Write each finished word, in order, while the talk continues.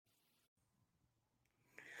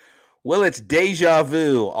Well, it's deja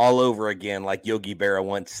vu all over again, like Yogi Berra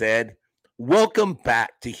once said. Welcome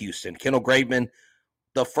back to Houston. Kendall Graveman,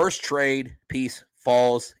 the first trade piece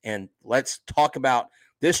falls, and let's talk about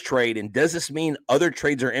this trade. And does this mean other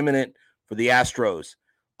trades are imminent for the Astros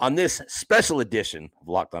on this special edition of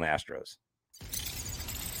Locked on Astros?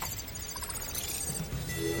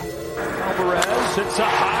 Alvarez hits a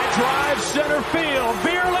high drive center field.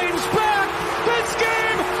 Beerling's back. This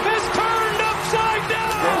game is turned upside down.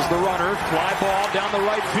 There's the runner. Fly ball down the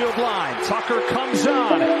right field line. Tucker comes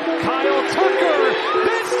on. Kyle Tucker.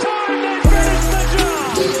 This time they finish the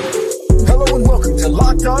job. Hello and welcome to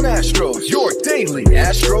Locked on Astros, your daily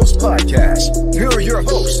Astros podcast. Here are your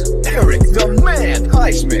hosts, Eric the Man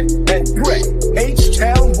Heisman and Greg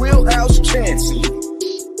H-Town Wheelhouse Chansey.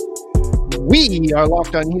 We are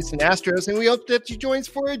Locked on Houston Astros, and we hope that you join us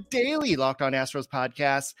for a daily Locked on Astros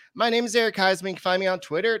podcast. My name is Eric Heisman. You can find me on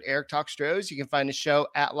Twitter at Eric Talk Stros. You can find the show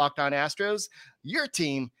at Locked on Astros. Your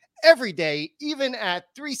team every day, even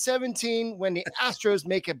at 3:17 when the Astros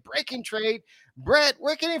make a breaking trade. Brett,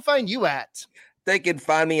 where can they find you at? They can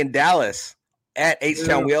find me in Dallas at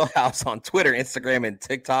H-Town Wheelhouse on Twitter, Instagram, and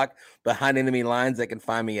TikTok. Behind enemy lines, they can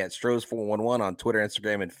find me at Stros411 on Twitter,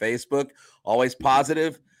 Instagram, and Facebook. Always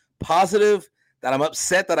positive that I'm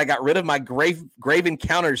upset that I got rid of my Grave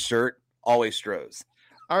Encounters shirt. Always Stros.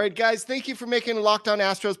 All right, guys, thank you for making the Locked on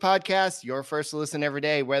Astros podcast your first listen every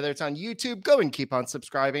day. Whether it's on YouTube, go and keep on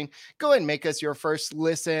subscribing. Go and make us your first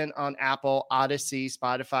listen on Apple, Odyssey,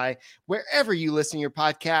 Spotify, wherever you listen to your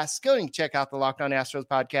podcasts. Go and check out the Locked on Astros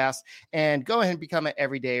podcast and go ahead and become an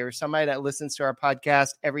everyday or somebody that listens to our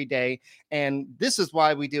podcast every day. And this is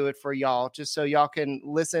why we do it for y'all, just so y'all can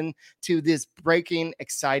listen to this breaking,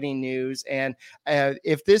 exciting news. And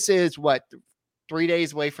if this is 3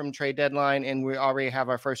 days away from trade deadline, and we already have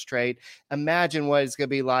our first trade. Imagine what it's going to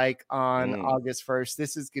be like on August 1st.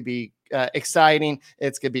 This is going to be exciting.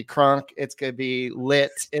 It's going to be crunk. It's going to be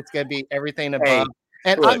lit. It's going to be everything above.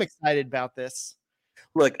 I'm excited about this.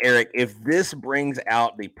 Look, Eric, if this brings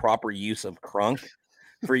out the proper use of crunk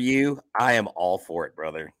for you, I am all for it,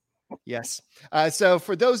 brother. Yes. So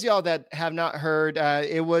for those of y'all that have not heard,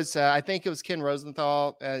 it was, I think it was Ken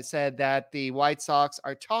Rosenthal said that the White Sox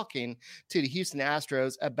are talking to the Houston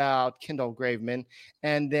Astros about Kendall Graveman.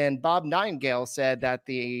 And then Bob Nightingale said that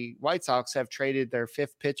the White Sox have traded their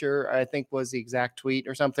fifth pitcher, I think was the exact tweet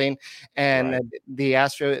or something. And right.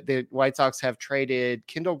 The White Sox have traded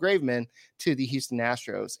Kendall Graveman to the Houston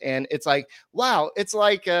Astros. And it's like, wow, it's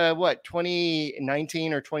like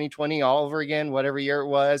 2019 or 2020 all over again, whatever year it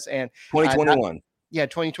was. And 2021.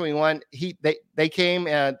 2021. They came,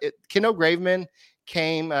 Kendall Graveman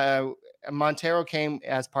came, Montero came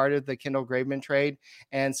as part of the Kendall Graveman trade.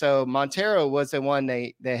 And so Montero was the one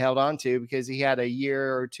they held on to because he had a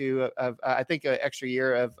year or two of I think an extra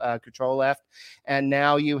year of control left. And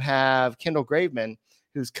now you have Kendall Graveman,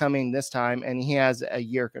 who's coming this time, and he has a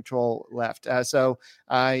year control left.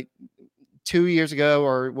 2 years ago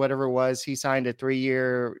or whatever it was, he signed a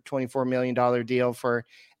 3-year, $24 million deal for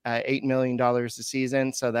 $8 million a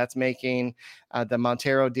season. So that's making the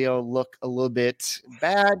Montero deal look a little bit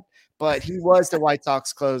bad, but he was the White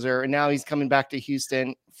Sox closer, and now he's coming back to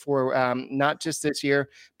Houston for not just this year,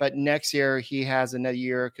 but next year he has another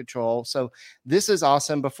year of control. So this is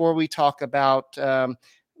awesome. Before we talk about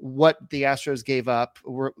what the Astros gave up,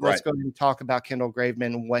 let's go and talk about Kendall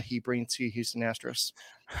Graveman and what he brings to Houston Astros.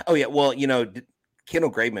 Oh, yeah. Well,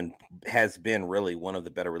 Kendall Graveman has been really one of the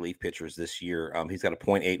better relief pitchers this year. He's got a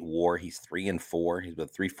 .8 WAR. He's 3-4. He's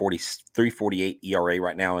with 3.48 ERA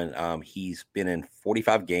right now, and he's been in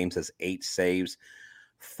 45 games, has 8 saves,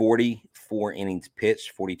 44 innings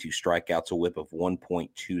pitched, 42 strikeouts, a WHIP of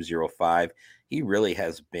 1.205. He really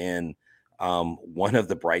has been one of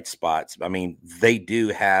the bright spots. I mean, they do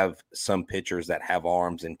have some pitchers that have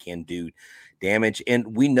arms and can do damage,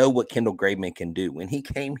 and we know what Kendall Graveman can do. When he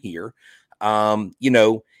came here,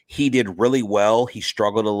 he did really well. He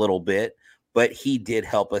struggled a little bit, but he did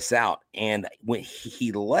help us out. And when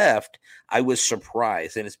he left, I was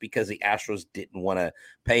surprised. And it's because the Astros didn't want to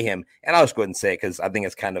pay him. And I'll just go ahead and say it because I think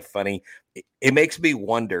it's kind of funny. It makes me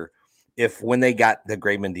wonder if when they got the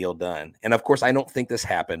Graveman deal done, and of course, I don't think this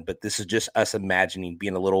happened, but this is just us imagining,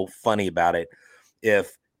 being a little funny about it.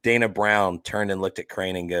 If Dana Brown turned and looked at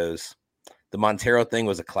Crane and goes, the Montero thing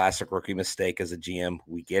was a classic rookie mistake as a GM.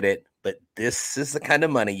 We get it. But this is the kind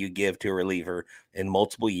of money you give to a reliever in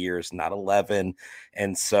multiple years, not 11.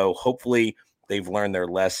 And so hopefully they've learned their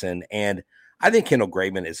lesson. And I think Kendall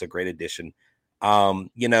Graveman is a great addition. And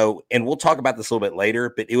we'll talk about this a little bit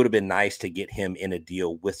later, but it would have been nice to get him in a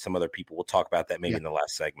deal with some other people. We'll talk about that maybe in the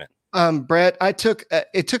last segment. Brett,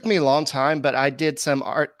 it took me a long time, but I did some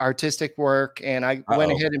artistic work, and I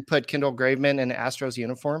went ahead and put Kendall Graveman in an Astros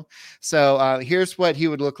uniform. So here's what he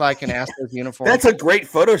would look like in Astros uniform. That's a great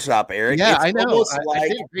Photoshop, Eric. Yeah, I know. I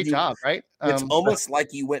did a great job, right? It's almost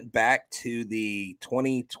like you went back to the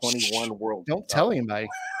 2021 World Cup. Don't tell anybody.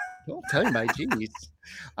 Jeez.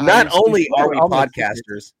 Not only are we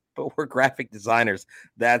podcasters, but we're graphic designers.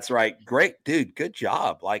 That's right. Great, dude. Good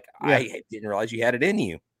job. I didn't realize you had it in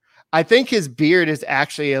you. I think his beard is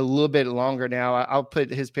actually a little bit longer now. I'll put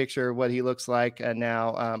his picture, what he looks like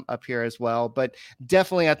now up here as well. But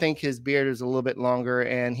definitely, I think his beard is a little bit longer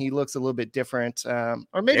and he looks a little bit different. Or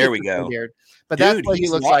maybe there we go. Beard. But dude, that's what he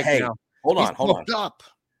looks like now. Hold on. Up.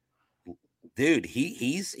 Dude,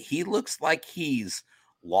 he looks like he's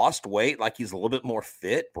lost weight, like he's a little bit more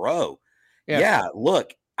fit, bro. Yeah,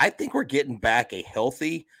 look, I think we're getting back a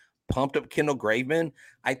healthy, pumped up Kendall Graveman.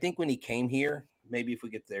 I think when he came here, maybe if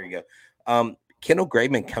we get there, you go. Kendall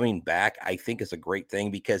Graveman coming back, I think is a great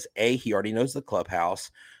thing because he already knows the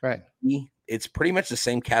clubhouse. Right. It's pretty much the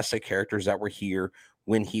same cast of characters that were here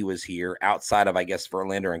when he was here, outside of, I guess,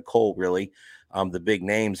 Verlander and Cole, really, the big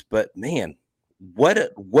names. But man, what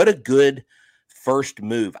a good first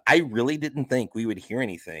move. I really didn't think we would hear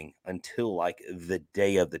anything until like the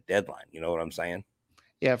day of the deadline. You know what I'm saying?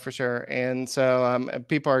 Yeah, for sure. And so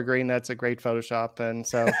people are agreeing that's a great Photoshop. And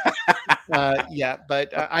so,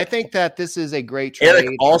 but I think that this is a great trade. Eric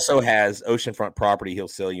also has oceanfront property he'll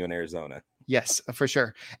sell you in Arizona. Yes, for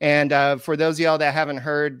sure. And for those of y'all that haven't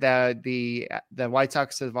heard, that the White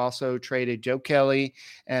Sox have also traded Joe Kelly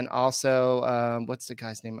and also what's the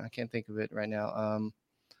guy's name? I can't think of it right now.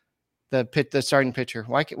 The starting pitcher.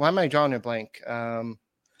 Why am I drawing a blank?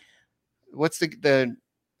 What's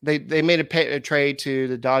They made a trade to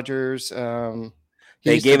the Dodgers.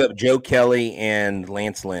 They gave up Joe Kelly and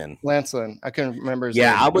Lance Lynn. I couldn't remember his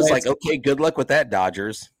name. I was like, okay, good luck with that,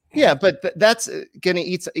 Dodgers. Yeah, but that's going to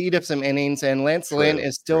eat up some innings, and Lance Lynn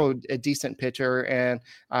is still a decent pitcher, and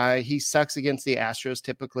he sucks against the Astros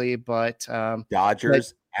typically, but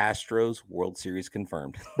Dodgers, Astros, World Series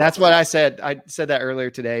confirmed. That's what I said. I said that earlier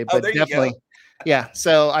today, but definitely. Yeah,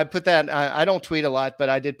 so I put that. I don't tweet a lot, but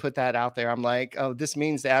I did put that out there. I'm like, oh, this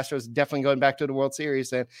means the Astros definitely going back to the World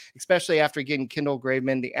Series, and especially after getting Kendall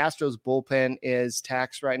Graveman, the Astros bullpen is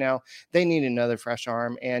taxed right now. They need another fresh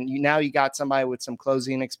arm, and now you got somebody with some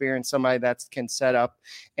closing experience, somebody that can set up,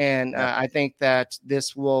 and I think that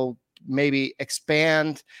this will maybe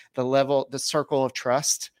expand the circle of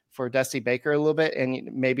trust for Dusty Baker a little bit, and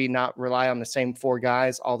maybe not rely on the same four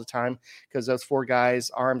guys all the time, because those four guys'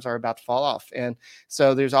 arms are about to fall off. And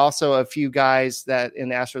so there's also a few guys that in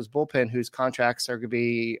the Astros bullpen whose contracts are going to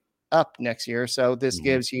be up next year. So this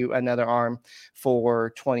gives you another arm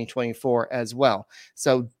for 2024 as well.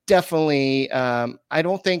 So definitely, I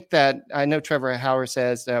don't think that, I know Trevor Howard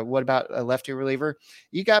says, what about a lefty reliever?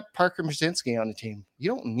 You got Parker Mazinski on the team. You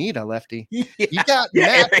don't need a lefty. You got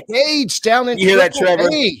Matt Gage down in Trevor.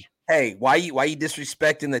 Hey, why you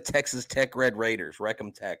disrespecting the Texas Tech Red Raiders?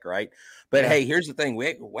 Reckham Tech, right? But hey, here's the thing.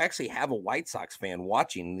 We actually have a White Sox fan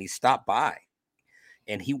watching, and he stopped by,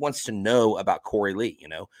 and he wants to know about Korey Lee,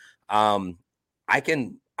 I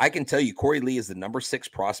can tell you Korey Lee is the number 6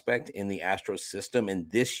 prospect in the Astros system. And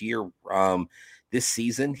this year, this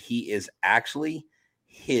season, he is actually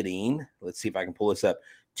hitting, let's see if I can pull this up,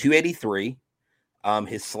 283.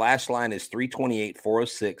 His slash line is 328,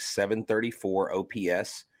 406, 734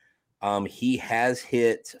 OPS. He has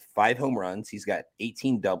hit 5 home runs. He's got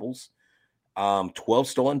 18 doubles, 12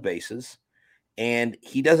 stolen bases. And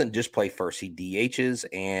he doesn't just play first; he DHs.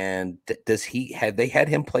 And they had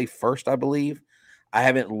him play first? I believe. I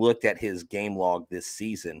haven't looked at his game log this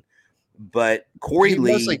season, but Korey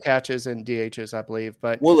Lee mostly catches and DHs, I believe.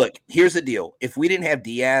 But look, here's the deal: if we didn't have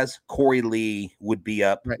Diaz, Korey Lee would be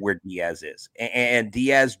up where Diaz is, and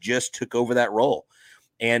Diaz just took over that role.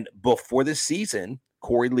 And before this season,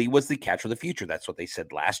 Korey Lee was the catcher of the future. That's what they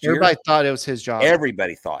said last year. Everybody thought it was his job.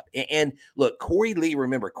 Everybody thought. And look, Korey Lee,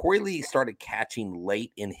 remember, Korey Lee started catching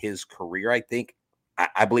late in his career, I think.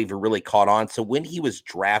 I believe it really caught on. So when he was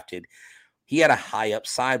drafted, he had a high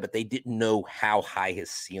upside, but they didn't know how high his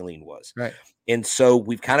ceiling was. Right. And so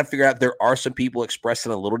we've kind of figured out there are some people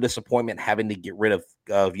expressing a little disappointment having to get rid of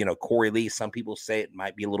Korey Lee. Some people say it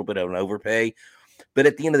might be a little bit of an overpay. But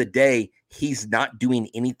at the end of the day, he's not doing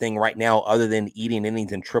anything right now other than eating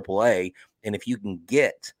innings in AAA. And if you can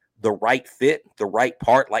get the right fit, the right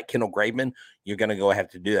part, like Kendall Graveman, you're going to go have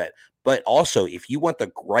to do that. But also, if you want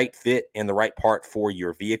the right fit and the right part for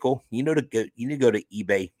your vehicle, you need to go to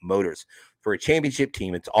eBay Motors. For a championship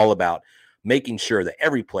team, it's all about making sure that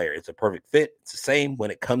every player is a perfect fit. It's the same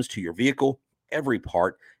when it comes to your vehicle. Every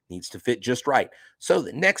part needs to fit just right. So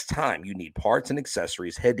the next time you need parts and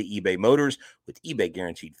accessories, head to eBay Motors. With eBay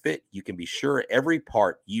Guaranteed Fit, you can be sure every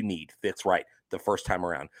part you need fits right the first time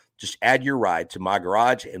around. Just add your ride to My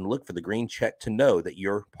Garage and look for the green check to know that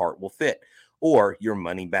your part will fit or your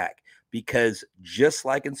money back. Because just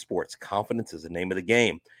like in sports, confidence is the name of the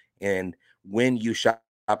game. And when you shop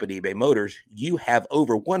at eBay Motors, you have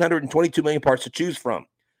over 122 million parts to choose from.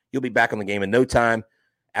 You'll be back on the game in no time.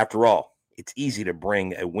 After all, it's easy to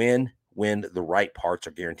bring a win when the right parts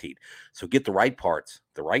are guaranteed. So get the right parts,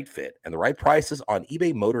 the right fit, and the right prices on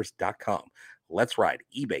ebaymotors.com. Let's ride.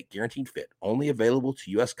 eBay Guaranteed Fit. Only available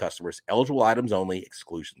to U.S. customers. Eligible items only.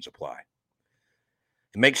 Exclusions apply.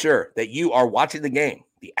 And make sure that you are watching the game.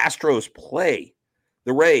 The Astros play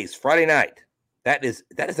the Rays Friday night. That is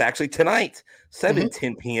actually tonight,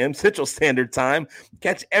 7:10 p.m. Central Standard Time.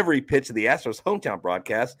 Catch every pitch of the Astros hometown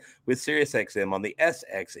broadcast with SiriusXM on the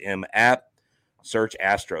SXM app. Search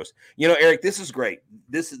Astros. You know, Eric, this is great.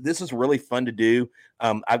 This is really fun to do.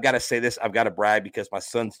 I've got to say this. I've got to brag because my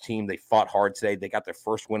son's team, they fought hard today. They got their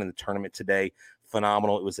first win in the tournament today.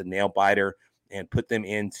 Phenomenal. It was a nail biter and put them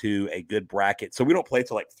into a good bracket. So we don't play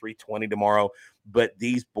till like 3:20 tomorrow, but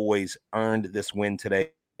these boys earned this win today.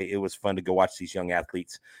 It was fun to go watch these young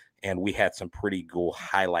athletes, and we had some pretty cool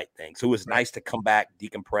highlight things. So it was nice to come back,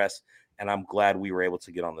 decompress, and I'm glad we were able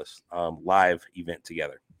to get on this live event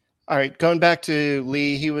together. All right, going back to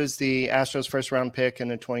Lee, he was the Astros first-round pick in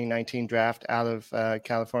the 2019 draft out of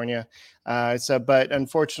California. But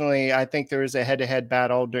unfortunately, I think there was a head-to-head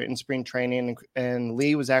battle during spring training, and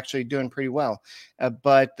Lee was actually doing pretty well.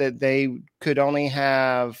 But they could only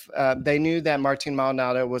have they knew that Martin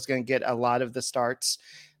Maldonado was going to get a lot of the starts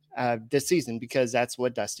this season because that's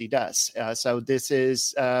what Dusty does.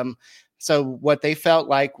 So what they felt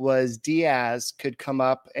like was Diaz could come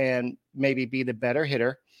up and maybe be the better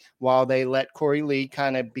hitter, while they let Korey Lee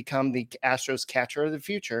kind of become the Astros catcher of the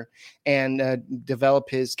future and develop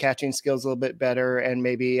his catching skills a little bit better and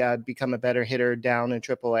maybe become a better hitter down in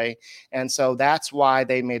AAA. And so that's why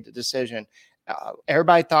they made the decision.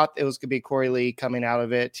 Everybody thought it was going to be Korey Lee coming out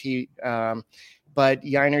of it. But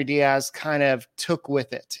Yainer Diaz kind of took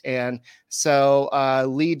with it. And so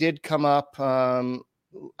Lee did come up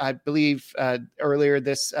I believe earlier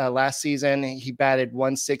this last season, he batted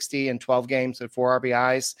 160 in 12 games with 4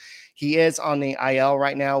 RBIs. He is on the IL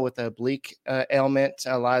right now with a oblique ailment.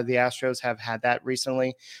 A lot of the Astros have had that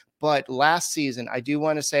recently. But last season, I do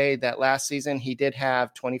want to say that last season he did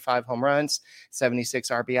have 25 home runs, 76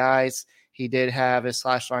 RBIs. He did have a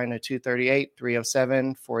slash line of 238,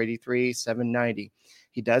 307, 483, 790.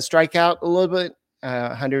 He does strike out a little bit,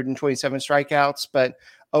 127 strikeouts, but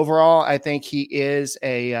overall, I think he is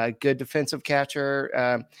a good defensive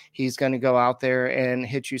catcher. He's going to go out there and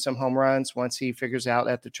hit you some home runs once he figures out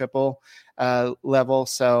at the triple level.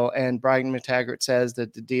 So, and Brian McTaggart says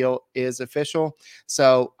that the deal is official.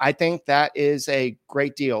 So I think that is a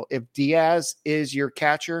great deal. If Diaz is your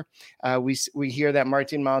catcher, we hear that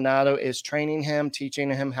Martin Maldonado is training him, teaching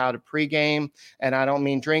him how to pregame. And I don't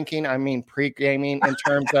mean drinking. I mean pre-gaming in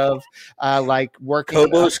terms of like working.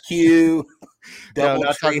 Cobos Q. No,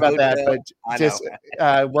 not talking about that, but just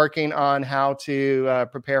working on how to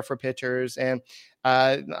prepare for pitchers. And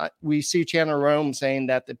we see Chandler Rome saying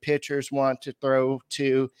that the pitchers want to throw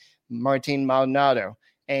to Martin Maldonado,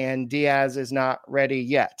 and Diaz is not ready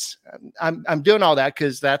yet. I'm doing all that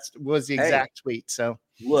because that was the exact tweet. So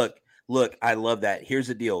look, I love that. Here's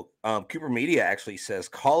the deal. Cooper Media actually says,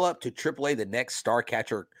 call up to AAA the next star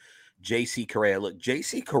catcher, JC Correa. Look,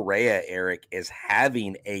 JC Correa, Eric, is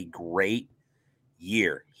having a great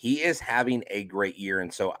year. He is having a great year,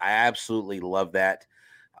 and so I absolutely love that.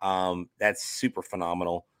 That's super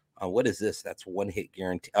phenomenal. What is this? That's one hit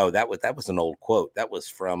guarantee. Oh, that was an old quote. That was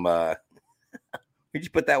from where'd you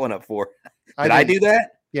put that one up for? Did I do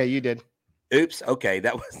that? Yeah, you did. Oops. Okay,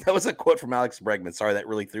 that was a quote from Alex Bregman. Sorry, that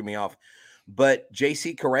really threw me off. But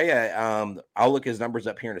JC Correa, I'll look his numbers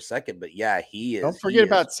up here in a second. But yeah, he is. Don't forget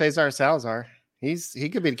about Cesar Salazar. He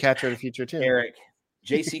could be the catcher of the future too. Eric.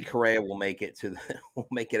 JC Correa will make it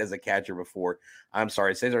as a catcher before. I'm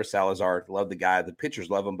sorry, Cesar Salazar, love the guy. The pitchers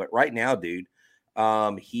love him, but right now, dude,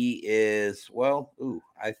 he is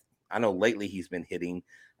I know lately he's been hitting.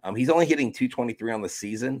 He's only hitting 223 on the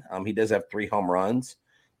season. He does have 3 home runs,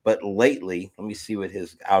 but lately, let me see what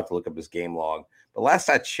I'll have to look up his game log. But last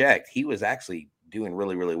I checked, he was actually doing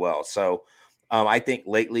really, really well. So I think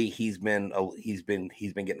lately he's been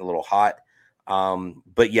getting a little hot.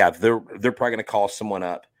 But yeah, they're probably going to call someone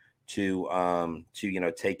up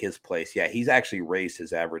to take his place. Yeah, he's actually raised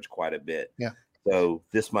his average quite a bit. Yeah. So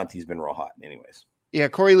this month he's been real hot anyways. Yeah,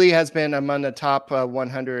 Korey Lee has been among the top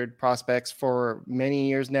 100 prospects for many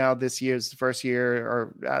years now. This year's the first year,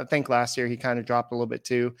 or I think last year he kind of dropped a little bit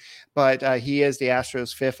too. But he is the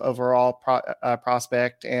Astros' 5th overall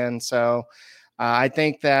prospect. And so I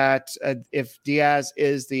think that if Diaz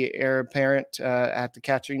is the heir apparent at the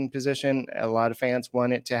catching position, a lot of fans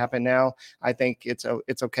want it to happen now. I think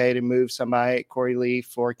it's okay to move somebody, Korey Lee,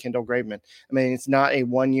 for Kendall Graveman. I mean, it's not a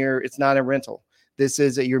 1 year, it's not a rental. This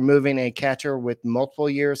is that you're moving a catcher with multiple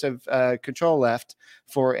years of control left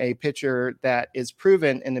for a pitcher that is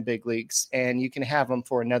proven in the big leagues, and you can have him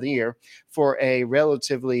for another year for a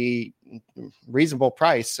relatively reasonable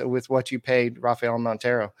price with what you paid Rafael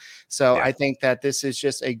Montero. So I think that this is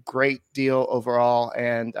just a great deal overall,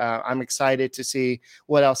 and I'm excited to see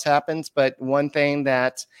what else happens. But one thing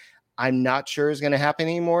that I'm not sure is going to happen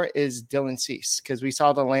anymore is Dylan Cease, because we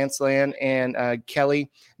saw the Lance Land and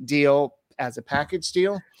Kelly deal as a package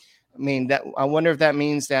deal. I mean, that I wonder if that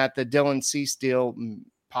means that the Dylan Cease deal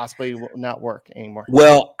possibly will not work anymore.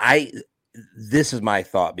 Well, this is my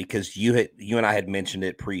thought, because you and I had mentioned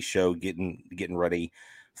it pre-show, getting ready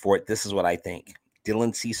for it. This is what I think.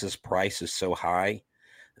 Dylan Cease's price is so high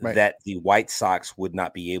that the White Sox would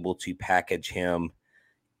not be able to package him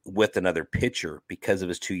with another pitcher because of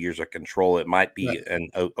his 2 years of control. It might be an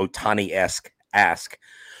Ohtani-esque ask.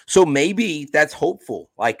 So maybe that's hopeful.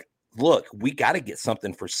 Like, look, we got to get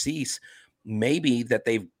something for Cease. Maybe that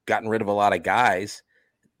they've gotten rid of a lot of guys.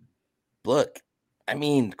 Look, I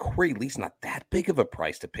mean, Korey Lee's not that big of a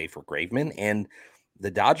price to pay for Graveman. And the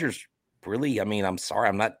Dodgers really, I mean, I'm sorry,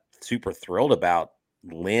 I'm not super thrilled about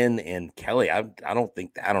Lynn and Kelly. I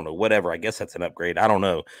don't know, whatever. I guess that's an upgrade. I don't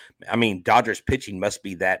know. I mean, Dodgers pitching must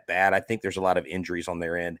be that bad. I think there's a lot of injuries on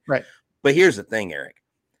their end. Right. But here's the thing, Eric.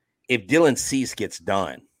 If Dylan Cease gets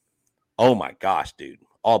done, oh my gosh, dude.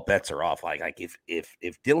 All bets are off. Like if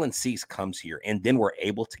Dylan Cease comes here and then we're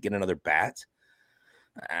able to get another bat,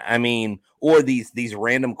 I mean, or these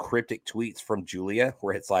random cryptic tweets from Julia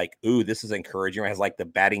where it's like, ooh, this is encouraging. It has like the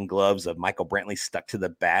batting gloves of Michael Brantley stuck to the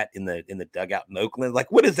bat in the dugout in Oakland.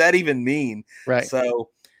 Like, what does that even mean? Right.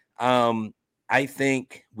 So I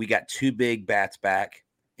think we got 2 big bats back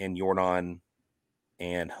in Yordan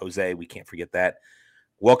and Jose. We can't forget that.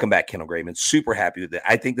 Welcome back, Kendall Graveman. Super happy with it.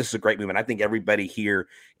 I think this is a great movement. I think everybody here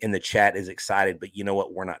in the chat is excited, but you know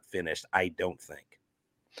what? We're not finished. I don't think.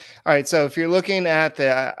 All right. So if you're looking at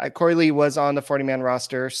the Korey Lee was on the 40-man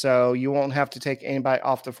roster, so you won't have to take anybody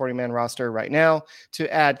off the 40-man roster right now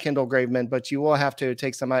to add Kendall Graveman, but you will have to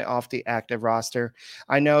take somebody off the active roster.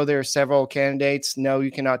 I know there are several candidates. No,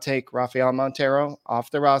 you cannot take Rafael Montero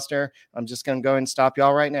off the roster. I'm just going to go and stop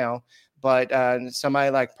y'all right now. But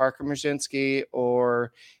somebody like Parker Murzinski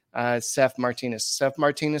or Seth Martinez. Seth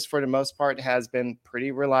Martinez, for the most part, has been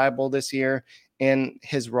pretty reliable this year in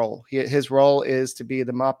his role. His role is to be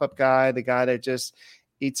the mop-up guy, the guy that just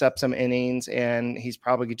eats up some innings, and he's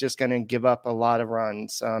probably just going to give up a lot of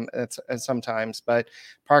runs sometimes. But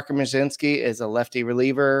Parker Murzinski is a lefty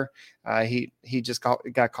reliever. He just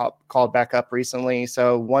got called back up recently.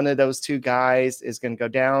 So one of those two guys is going to go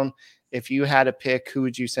down. If you had to pick, who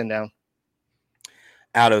would you send down?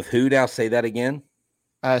 Out of who now? Say that again.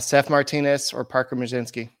 Seth Martinez or Parker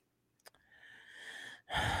Murzinski?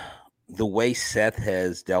 The way Seth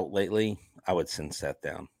has dealt lately, I would send Seth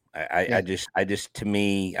down. I just, to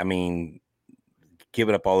me, I mean,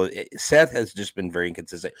 giving up all of it. Seth has just been very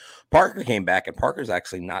inconsistent. Parker came back, and Parker's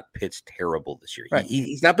actually not pitched terrible this year. Right.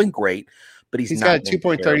 He's not been great, but he's got a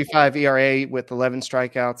 2.35 ERA with 11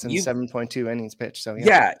 strikeouts and 7.2 innings pitched. So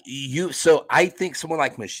So I think someone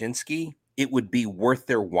like Murzinski, it would be worth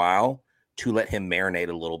their while to let him marinate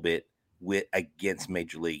a little bit against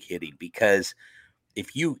Major League hitting, because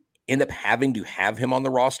if you end up having to have him on the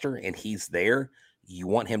roster and he's there, you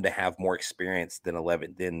want him to have more experience than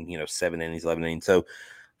 7 innings, 11 innings. So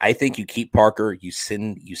I think you keep Parker, you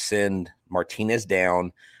send Martinez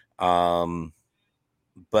down. But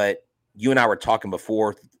you and I were talking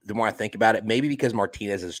before, the more I think about it, maybe because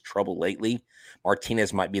Martinez has trouble lately,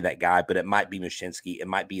 Martinez might be that guy, but it might be Murzinski. It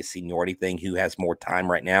might be a seniority thing, who has more time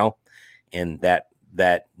right now. And that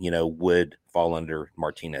would fall under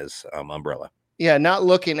Martinez umbrella. Yeah, not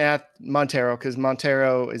looking at Montero, because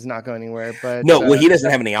Montero is not going anywhere. But he doesn't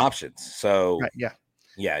have any options. So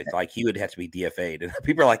yeah, like he would have to be DFA'd. And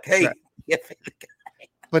people are like, "Hey, DFA the guy."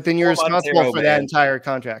 But then you're responsible for that entire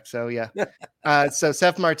contract. So yeah. So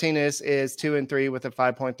Seth Martinez is 2-3 with a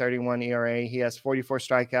 5.31 ERA. He has 44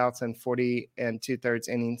 strikeouts and 40 2/3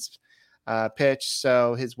 innings pitched.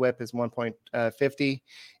 So his WHIP is 1.50.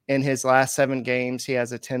 In his last 7 games, he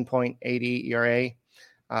has a 10.80 ERA.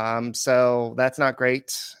 So that's not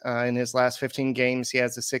great. In his last 15 games, he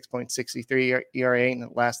has a 6.63 ERA. In the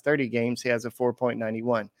last 30 games, he has a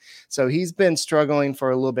 4.91. So he's been struggling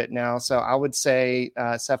for a little bit now. So I would say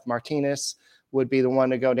Seth Martinez would be the one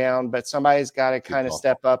to go down, but somebody's got to kind of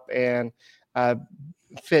step up and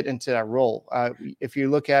fit into that role. If you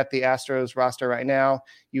look at the Astros roster right now,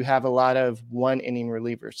 you have a lot of 1-inning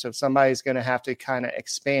relievers. So somebody's going to have to kind of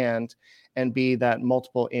expand and be that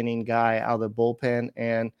multiple inning guy out of the bullpen.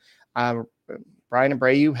 And Brian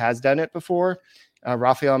Abreu has done it before.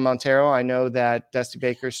 Rafael Montero, I know that Dusty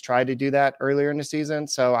Baker's tried to do that earlier in the season,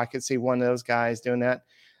 so I could see one of those guys doing that.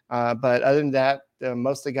 But other than that,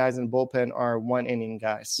 most of the guys in the bullpen are 1-inning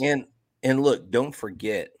guys. And look, don't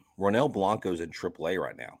forget, Ronel Blanco's in AAA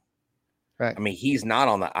right now. Right. I mean, he's not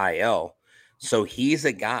on the IL, so he's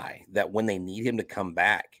a guy that when they need him to come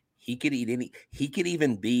back, he could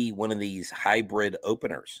even be one of these hybrid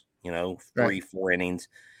openers, 3-4 innings.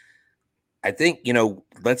 I think,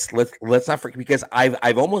 let's not forget, because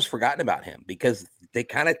I've almost forgotten about him because they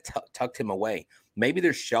kind of tucked him away. Maybe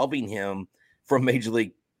they're shelving him from Major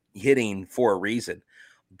League hitting for a reason.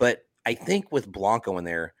 But I think with Blanco in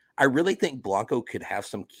there, I really think Blanco could have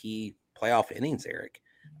some key playoff innings, Eric.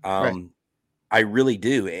 Right. I really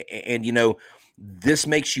do. And, this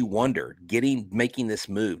makes you wonder, making this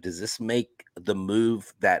move, does this make the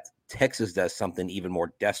move that Texas does something even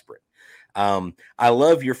more desperate? I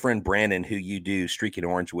love your friend Brandon, who you do Streaking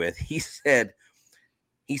Orange with. He said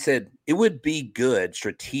it would be good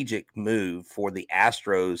strategic move for the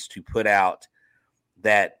Astros to put out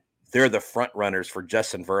that they're the front runners for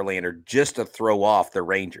Justin Verlander just to throw off the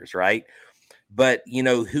Rangers, right? But,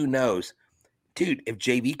 who knows? Dude, if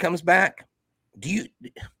JV comes back,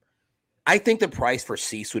 I think the price for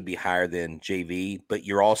Cease would be higher than JV, but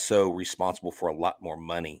you're also responsible for a lot more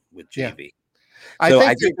money with JV. Yeah.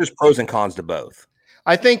 I think there's pros and cons to both.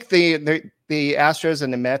 I think the Astros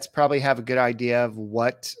and the Mets probably have a good idea of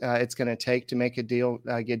what it's going to take to make a deal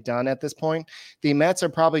get done at this point. The Mets are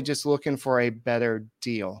probably just looking for a better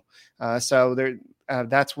deal. So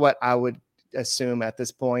that's what I would assume at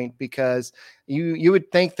this point, because you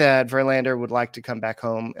would think that Verlander would like to come back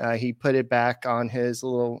home. He put it back on his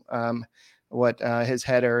little his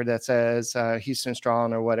header that says Houston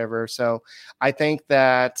Strong or whatever. So I think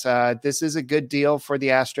that this is a good deal for the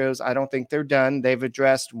Astros. I don't think they're done. They've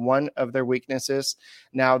addressed one of their weaknesses.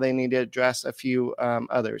 Now they need to address a few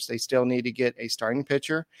others. They still need to get a starting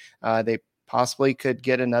pitcher. They possibly could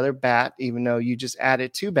get another bat, even though you just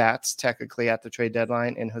added 2 bats technically at the trade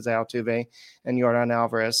deadline in Jose Altuve and Yordan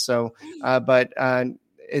Alvarez. So, but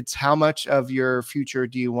it's how much of your future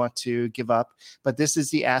do you want to give up? But this is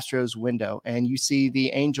the Astros window, and you see the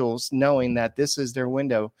Angels knowing that this is their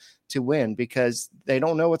window to win because they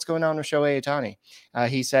don't know what's going on with Shohei Ohtani.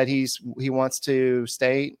 He said he wants to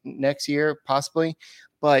stay next year, possibly,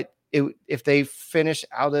 but if they finish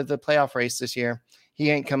out of the playoff race this year, he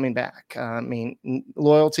ain't coming back. I mean,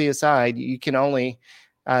 loyalty aside, you can only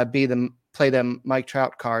play the Mike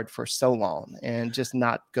Trout card for so long and just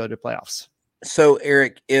not go to playoffs. So,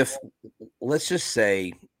 Eric, if let's just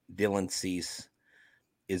say Dylan Cease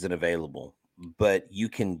isn't available, but you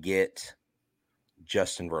can get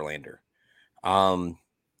Justin Verlander.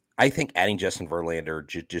 I think adding Justin Verlander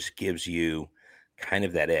just gives you kind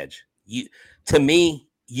of that edge. To me,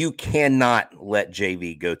 you cannot let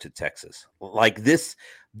JV go to Texas. Like this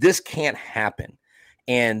can't happen.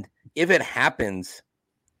 And if it happens,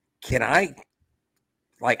 I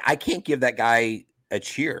can't give that guy a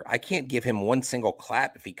cheer. I can't give him one single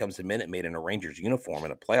clap if he comes to Minute Maid in a Rangers uniform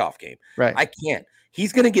in a playoff game. Right. I can't.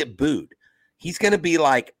 He's going to get booed. He's going to be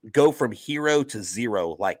go from hero to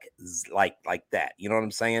zero, like that. You know what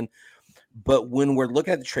I'm saying? But when we're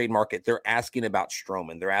looking at the trade market, they're asking about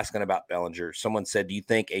Stroman. They're asking about Bellinger. Someone said, do you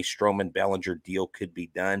think a Stroman-Bellinger deal could be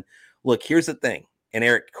done? Look, here's the thing. And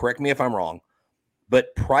Eric, correct me if I'm wrong,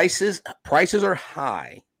 but prices are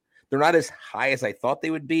high. They're not as high as I thought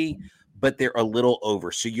they would be, but they're a little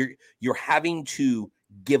over. So you're having to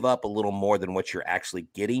give up a little more than what you're actually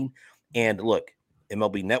getting. And look,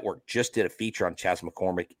 MLB Network just did a feature on Chas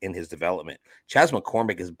McCormick in his development. Chas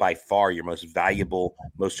McCormick is by far your most valuable,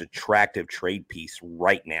 most attractive trade piece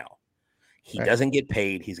right now. He doesn't get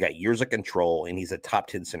paid. He's got years of control, and he's a top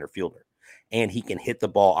 10 center fielder. And he can hit the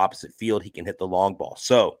ball opposite field. He can hit the long ball.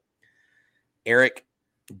 So, Eric,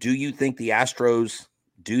 do you think the Astros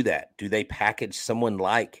do that? Do they package someone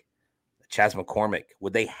like Chas McCormick?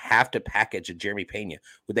 Would they have to package a Jeremy Pena?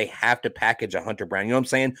 Would they have to package a Hunter Brown? You know what I'm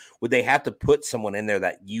saying? Would they have to put someone in there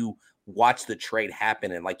that you watch the trade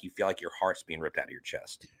happen and you feel like your heart's being ripped out of your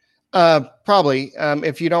chest? Probably.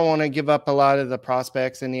 If you don't want to give up a lot of the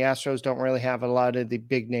prospects, and the Astros don't really have a lot of the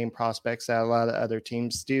big name prospects that a lot of other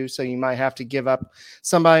teams do. So you might have to give up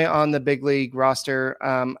somebody on the big league roster.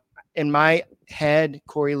 In my head,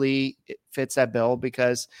 Korey Lee fits that bill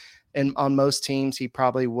because on most teams, he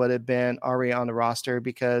probably would have been already on the roster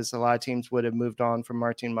because a lot of teams would have moved on from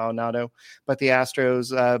Martin Maldonado. But the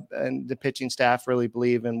Astros and the pitching staff really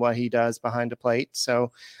believe in what he does behind the plate.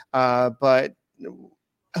 So, but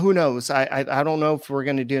who knows? I don't know if we're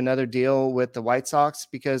going to do another deal with the White Sox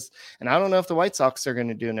and I don't know if the White Sox are going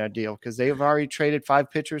to do another deal because they've already traded 5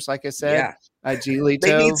 pitchers, like I said. Yeah. Giolito,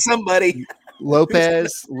 they need somebody.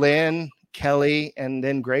 Lopez, Lynn, Kelly, and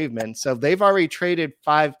then Graveman. So they've already traded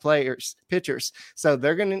 5 pitchers. So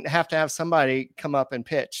they're going to have somebody come up and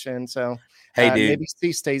pitch. And so hey, dude, maybe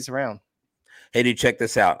Steve stays around. Hey, dude, check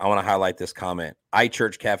this out. I want to highlight this comment.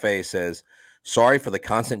 iChurch Cafe says, sorry for the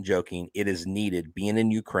constant joking. It is needed being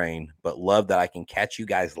in Ukraine, but love that I can catch you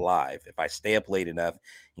guys live if I stay up late enough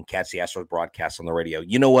and catch the Astros broadcast on the radio.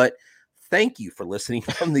 You know what? Thank you for listening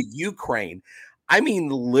from the Ukraine. I mean,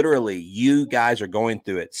 literally, you guys are going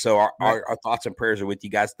through it. So our thoughts and prayers are with you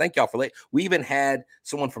guys. Thank y'all for late. We even had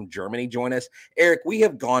someone from Germany join us. Eric, we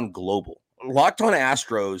have gone global. Locked on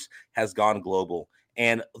Astros has gone global.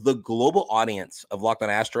 And the global audience of Locked on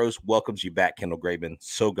Astros welcomes you back, Kendall Graveman.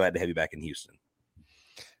 So glad to have you back in Houston.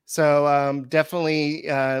 So definitely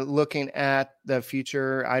looking at the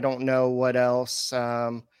future. I don't know what else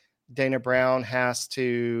Dana Brown has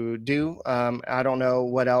to do. I don't know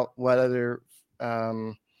what other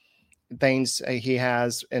things he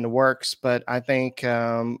has in the works, but I think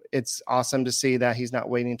it's awesome to see that he's not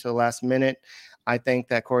waiting till the last minute. I think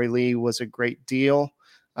that Korey Lee was a great deal.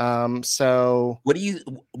 So what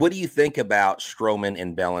do you think about Stroman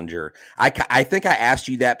and Bellinger? I think I asked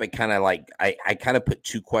you that, but kind of like I kind of put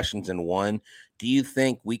 2 questions in one. Do you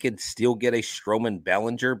think we could still get a Stroman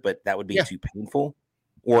Bellinger, but that would be too painful?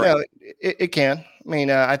 Or yeah, it can. I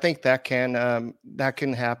mean, I think that can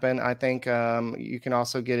happen. I think you can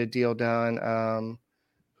also get a deal done.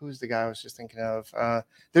 Who's the guy I was just thinking of?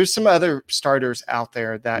 There's some other starters out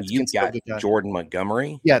there that you got Jordan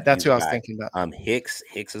Montgomery. Yeah, that's who I was thinking about. Hicks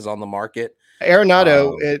is on the market.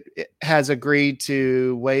 Arenado it has agreed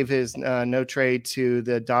to waive his no trade to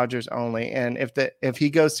the Dodgers only, and if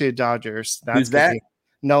he goes to the Dodgers, who's that?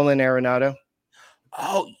 Nolan Arenado.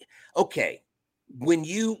 Oh, okay. When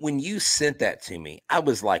you sent that to me, I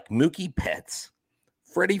was like, Mookie Betts,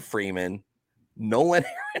 Freddie Freeman, Nolan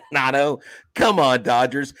Arenado. Come on,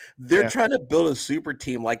 Dodgers. They're trying to build a super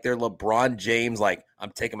team like they're LeBron James. Like,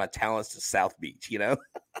 I'm taking my talents to South Beach,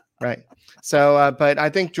 Right. So, but I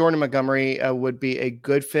think Jordan Montgomery would be a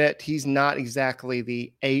good fit. He's not exactly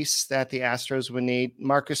the ace that the Astros would need.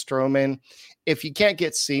 Marcus Stroman, if you can't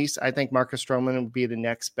get Cease, I think Marcus Stroman would be the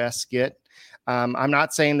next best get. I'm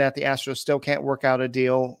not saying that the Astros still can't work out a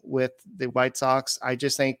deal with the White Sox. I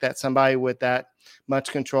just think that somebody with that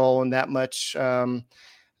much control and that much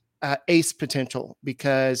ace potential,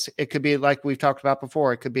 because it could be like we've talked about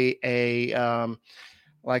before. It could be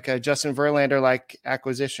like a Justin Verlander like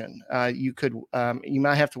acquisition. You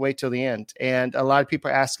might have to wait till the end. And a lot of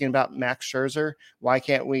people are asking about Max Scherzer. Why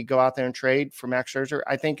can't we go out there and trade for Max Scherzer?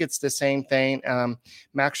 I think it's the same thing.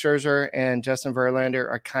 Max Scherzer and Justin Verlander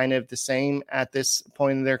are kind of the same at this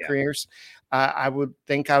point in their careers. I would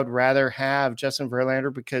rather have Justin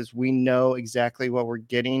Verlander because we know exactly what we're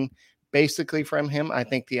getting basically from him. I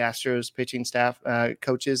think the Astros pitching staff,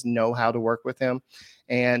 coaches know how to work with him,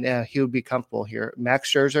 and he would be comfortable here.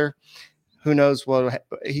 Max Scherzer, who knows what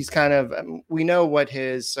he's kind of, we know what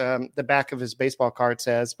his, the back of his baseball card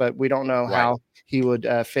says, but we don't know how he would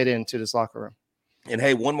fit into this locker room. And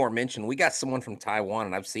hey, one more mention. We got someone from Taiwan,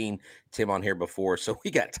 and I've seen Tim on here before. So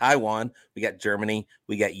we got Taiwan, we got Germany,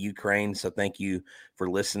 we got Ukraine. So thank you for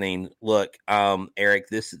listening. Look, Eric,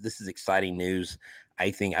 this is exciting news. I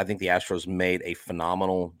think the Astros made a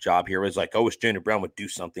phenomenal job here. It was like, it's Dana Brown would do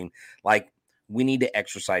something. Like, we need to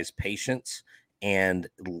exercise patience and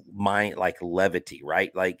levity,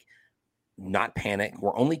 right? Like, not panic.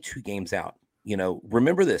 We're only 2 games out.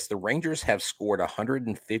 Remember this, the Rangers have scored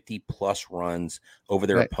 150 plus runs over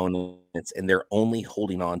their opponents, and they're only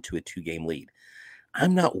holding on to a 2-game lead.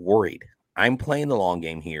 I'm not worried. I'm playing the long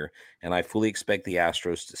game here, and I fully expect the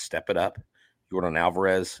Astros to step it up. Jordan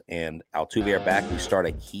Alvarez and Altuve are back. We start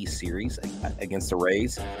a key series against the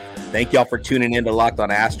Rays. Thank y'all for tuning in to Locked on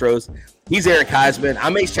Astros. He's Eric Heisman.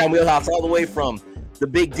 I'm H-Town Wheelhouse, all the way from the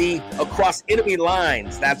Big D across enemy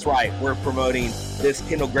lines. That's right. We're promoting this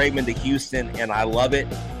Kendall Graveman to Houston, and I love it.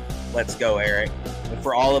 Let's go, Eric. And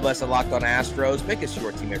for all of us at Locked On Astros, make us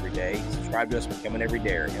your team every day. Subscribe to us, becoming every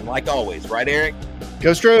dare. And like always, right, Eric?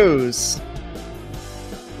 Go Astros.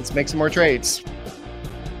 Let's make some more trades.